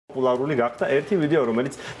პოპულარული გახდა ერთი ვიდეო,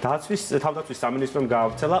 რომელიც თავდაცვის სამინისტრომ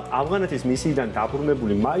გაავრცელა ავღანეთის მისიიდან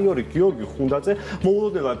დაბრუნებული მაიორი გიორგი ხუნდაძე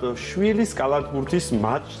მოულოდნელად შვილის კალათბურთის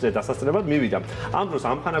მატჩზე დასასწრებად მივიდა. ამ დროს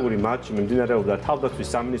ამხანაგური მატჩი მიმდინარეობდა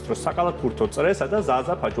თავდაცვის სამინისტროს საკალათბურთო წრესა და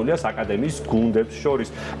ზაზა ფაჭულიას აკადემიის გუნდებს შორის.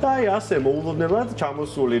 და აი ასე მოულოდნელად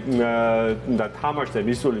ჩამოსული და თამაშზე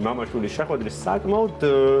მისული მამაშვილის შეხვედრის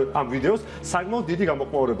ამ ვიდეოს საკმაოდ დიდი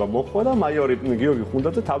გამოხმაურება მოჰყვა და მაიორი გიორგი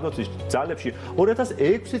ხუნდაძე თავდაცვის ძალებში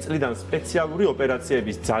 2006 წლიდან სპეციალური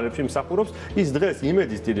ოპერაციების ძალებში მსახურობს. ის დღეს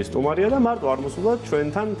იმედის დიდი სტუმარია და მარტო არ მოსულა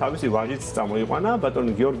ჩვენთან თავისი ვაჟიც წამოიყვანა.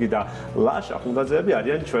 ბატონი გიორგი და ლაშა ხუნდაძეები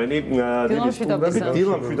არიან ჩვენი დიდი სტუმრები.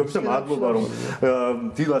 დილა მშვიდობის და მადლობა რომ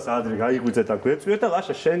დილას ადრე გაიღვიძეთ და გვეწვიეთ და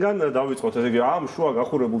ლაშა შენგან დავიწყოთ ესე იგი ამ შუა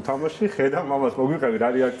გახურებულ თამაში ხედა მამას მოგვიყევი რა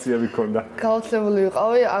რეაქციები ქონდა. გაოცებული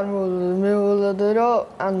ვიყავი, არ მეულოდე რომ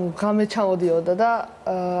ან ღამე ჩამოდიოდა და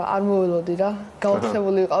არ მოველოდი რა.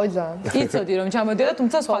 გაოცებული ვიყავი ძალიან. იცოდი რომ ჩამოდიოდა,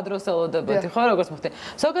 თუმცა სხვა დროს ელოდებოდი, ხო, როგორც მოხდა.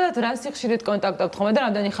 ზოგადად რა სიხშირით კონტაქტობთ ხოლმე და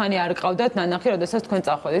რამდენი ხანი არ გყავდათ ნანახი, როდესაც თქვენ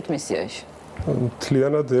წახვედით მისიაში?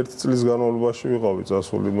 მთლიანად 1 წლის განმავლობაში ვიყავი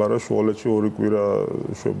წასული, მაგრამ შუალედში 2 კვირა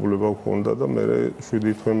შვებულება მქონდა და მე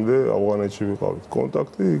 7 თვემდე ავღანეთში ვიყავით.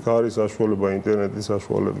 კონტაქტი იქ არის საშუალება ინტერნეტის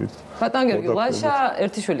საშუალებით. ბატონ გიორგი, ლაშა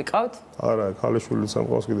ერთი შვილი ყავთ? არა, ქალიშვილი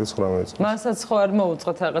სამყავს კიდე 19 წელს. მასაც ხო არ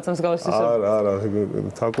მოუწყოთ რაღაცა მსგავსი ისე? არა,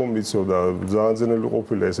 თაკომ მიცოდა, ძალიან ძნელი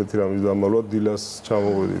ყოფილა ესეთი რამის დამალვა, დილას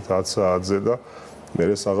ჩამოვედით 10 საათზე და მე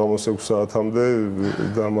საღამოს 6 საათამდე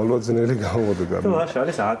დამალვა ძნელი გამოდგა. ლაშა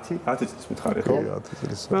არის 10 წლის მითხარი ხო? 10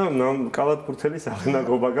 წლის. ნამ კალათბურთელის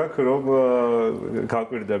აღნაგობა გაქვს რომ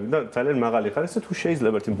გაკვირდები და ძალიან მაღალი ხარ ესე თუ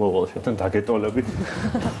შეიძლება ერთი მოგვალ შეთან დაგეტოლები.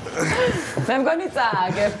 მე მგონი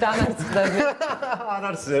წააგებ დამარცხდები. არ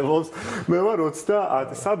არსებობს. მე ვარ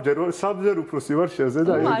 20 საბჯერ უფროსი ვარ შენზე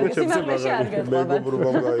და ეგრე ჩემზე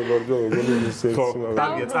მეგობრობამ გაიბარჯა მეგონი ისე მაგარი.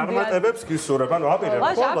 დაგე წარმატებებს გისურვებ ანუ აპირებ ხო?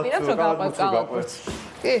 ლაშა აპირებს რომ გავყავთ.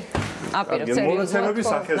 კი, აპირებს სერიოზულად.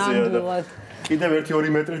 სახეზეა და კიდევ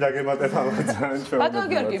 1-2 მეტრი დაგემატებ ამას ძალიან ჩვენ. ბატონ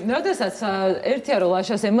გიორგი, როდესაც ერთია რომ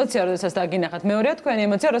ლაშას ემოცია, როდესაც დაგინახათ, მეორეა თქვენი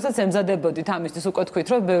ემოცია, როდესაც ემზადებოდით ამისთვის, უკვე თქვით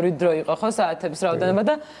რომ ბევრი დრო იყო ხო საათების რაოდენობა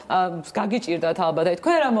და გაგიჭირდათ ალბათ. აი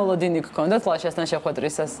თქვენ რა მოლოდინი გქონდათ ლაშასთან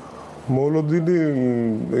შეხვედრისას? მოლოდინი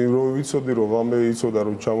რო ვიცოდი რომ ღამე იცოდა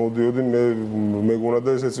რომ ჩამოდიოდი მე მეგონა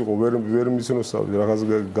და ესეც იყო ვერ მიცნოსავდი რაღაც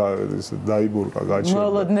დაიბურყა გაჩერდა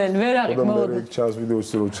მოლოდნელი ვერ აღიქ მოლოდინი ჩანს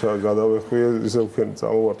ვიდეოში რომ გადავეხვიე ისე ვქენ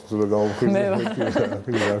წამოვართო და გამოვხიზე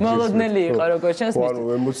მოლოდნელი იყო როგორც ჩანს ანუ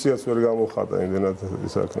ემოციაც ვერ გამოხატა იმდენად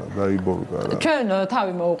ისაქნა დაიბურყა რა ჩვენ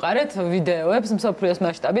თავი მოუყარეთ ვიდეოებს მსოფლიოს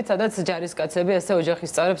მასშტაბით სადაც ჯარისკაცები ესე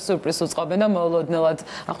ოჯახის წევრებს სურპრიზს უწყობენ და მოლოდნელად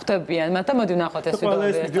ხვდებიან მათ და მოდი ვნახოთ ეს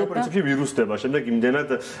ვიდეოები კი ვირუსდება, შემდეგ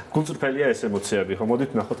იმდენად გულწრფელია ეს ემოციები, ხო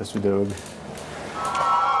მოდით ნახოთ ეს ვიდეოები.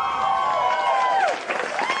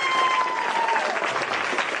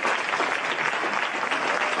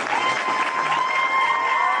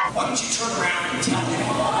 Why don't you turn around and tell me?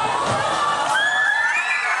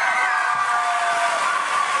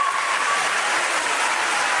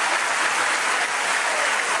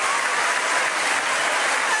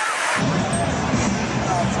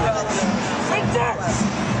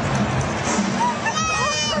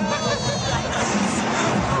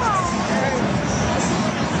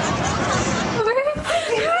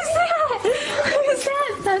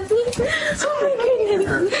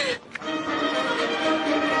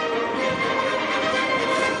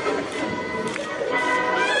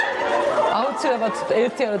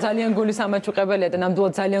 ერთია რომ ძალიან გულის ამაჩუყებელია და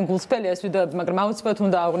ნამდვილად ძალიან გულწრფელია ეს ვიდეოები, მაგრამ აუცილებლად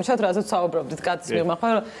უნდა აღვნიშნოთ, რასაც საუბრობდით კაცის მიღმა, ხო,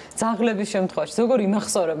 რომ ძაღლების შემთხვევაში როგორ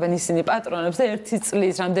იმახსოვრებენ ისინი პატრონებს და 1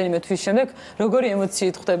 წლის რამდენიმე თვის შემდეგ როგორი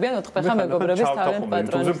ემოციით ხვდებიან ოთხფეხა მეგობრების თავიანთ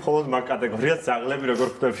პატრონებს. თუმცა მხოლოდ მაგ კატეგორიას ძაღლები როგორ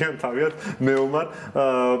ხვდებიან თავიანთ მეომარ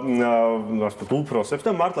ასე ვთქვათ უფროსებს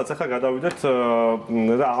და მართლაც ახლა გადავიდეთ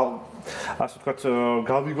და ასე ვთქვათ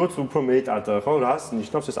გავიგოთ უფრო მეტად ხო რას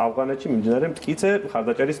ნიშნავს ეს ავღანეთში მიმდინარე მტკიცე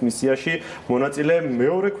ხარდაჭერის მისიაში მონაწილე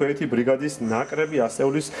მეორე ქვეითი ბრიგადის ნაკრები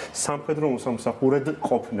ასეულის სამხედრო მოსამსახურედ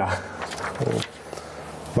ყოფნა.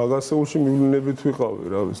 მაგასეულში მივლინებით ვიყავი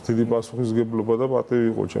რა ვიცი დიდი პასუხისგებლობა და პატივი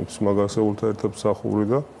იყო ჩემთვის მაგასეულთან ერთად მსახური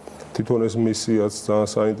და თვითონ ეს მისიაც ძალიან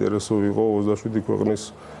საინტერესო იყო 27 ქვეყნის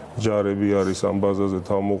ჯარები არის ამ ბაზაზე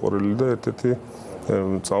თავმოყრილი და ერთ-ერთი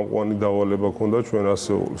წამყვანი დავალება ჰქონდა ჩვენ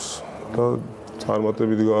ასეულს და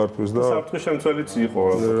წარმატებით გაართვეს და საფრთხის შემცველიც იყო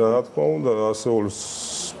რა თქმა უნდა ასეულს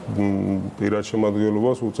პირად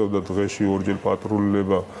შემადგენლობას უწევდა დღეში 2 ჯერ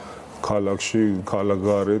პატრულირება ქალაქში,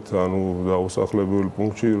 ქალაქგარეთ, ანუ დაუსახლებელ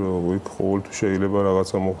პუნქტში, იქ ყოველთვის შეიძლება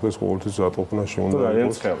რაღაცა მოხდეს, ყოველთვის ატყოფნაში უნდა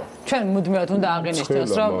იყოს. ჩვენ მუდმივად უნდა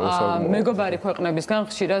აღინიშნოს, რომ მეგობარი ქვეყნებისგან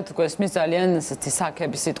ხშირად გვესმის ძალიან ესეთი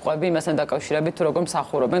საქები სიტყვები იმასთან დაკავშირებით, თუ როგორ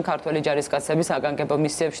მსახურობენ ქართველი ჯარისკაცები საგანგებო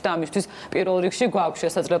მისიებში და ამისთვის პირველ რიგში გვაქვს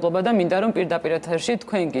შესაძლებლობა და მინდა რომ პირდაპირ ეთერში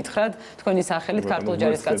თქვენ გითხრათ, თქვენი სახელით ქართულ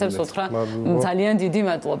ჯარისკაცებს უთხრა ძალიან დიდი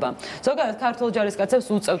მადლობა. ზოგადად ქართულ ჯარისკაცებს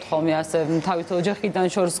უწევთ ხოლმე ასე თავით ოჯახიდან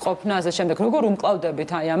შორს ყოფნა ასე შემდეგ როგორ უმკლავდებით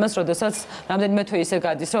აი ამას, როდესაც რამდენიმე თვე ისე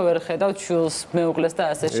გადის, რომ ვერ ხედავთ შვილს, მეუღლეს და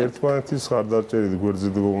ასე შემდეგ. ერთმანეთის ხარდაჭერით გვერდზე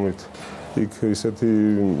დგომით იქ ისეთი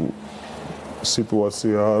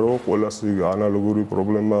სიტუაციაა, რომ ყველას ანალოგური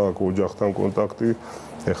პრობლემა აქვს ოჯახთან კონტაქტი,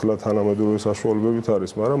 ეხლა თანამედროვე საშუალებებით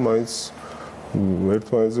არის, მაგრამ მაინც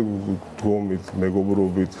ერთმანეთზე დგომით,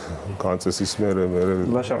 მეგობრობით, განწესის მერე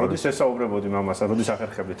ლაშა, როდის ესაუბრებოდი მამასთან, როდის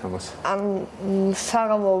ახერხებდით ამას? ან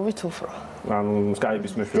საღამოობით უფრო. ანუ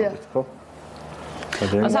Skype-ის მეშვეობით, ხო?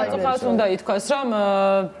 საერთოდ უნდა ითქვას, რომ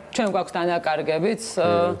ჩვენ გვაქვს დანაკარგებიც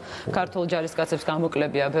ქართულ ჯარისკაცებს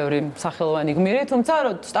გამოკლებია ბევრი სახელოვანი გმირი, თუმცა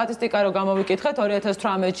სტატისტიკა რო გამოვიკითხეთ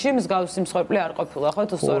 2018-ში მსგავსი მსხვერპლი არ ყოფილა, ხო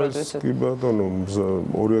თუ სწორად ვიცით? კი ბატონო,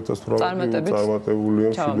 2018-ში წარმატებული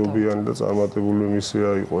მშვიდობიანი და წარმატებული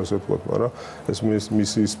მისია იყო, ესე ვთქვათ, მაგრამ ეს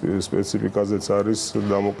მისიის სპეციფიკაზეც არის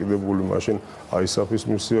დამოკიდებული, მაშინ ISAF-ის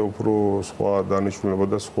მისია უფრო სხვა დანიშნულება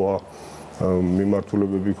და სხვა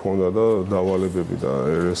მიმართულებები ჰქონდა და დავალებები და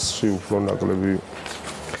RS-ში უფრო ნაკლები.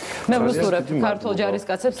 მე ვუსურვებ ქართულ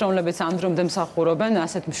ჯარისკაცებს, რომლებიც ამ დრომდე მსახურობენ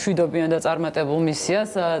ასეთ მშვიდობიან და წარმატებულ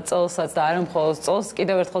მისიას, წელსაც და არა მხოლოდ წელს.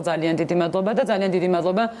 კიდევ ერთხელ ძალიან დიდი მადლობა და ძალიან დიდი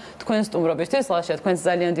მადლობა თქვენ სტუმრობისთვის. ლაშა, თქვენს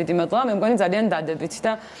ძალიან დიდი მადლობა. მე მგონი ძალიან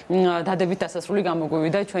დადებით დასასრული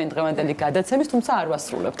გამოგვივიდა ჩვენი დღევანდელი გადაცემის, თუმცა არ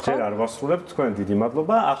ვასრულებთ, ხო? არ ვასრულებთ, თქვენ დიდი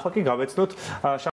მადლობა. ახლა კი გავეცნოთ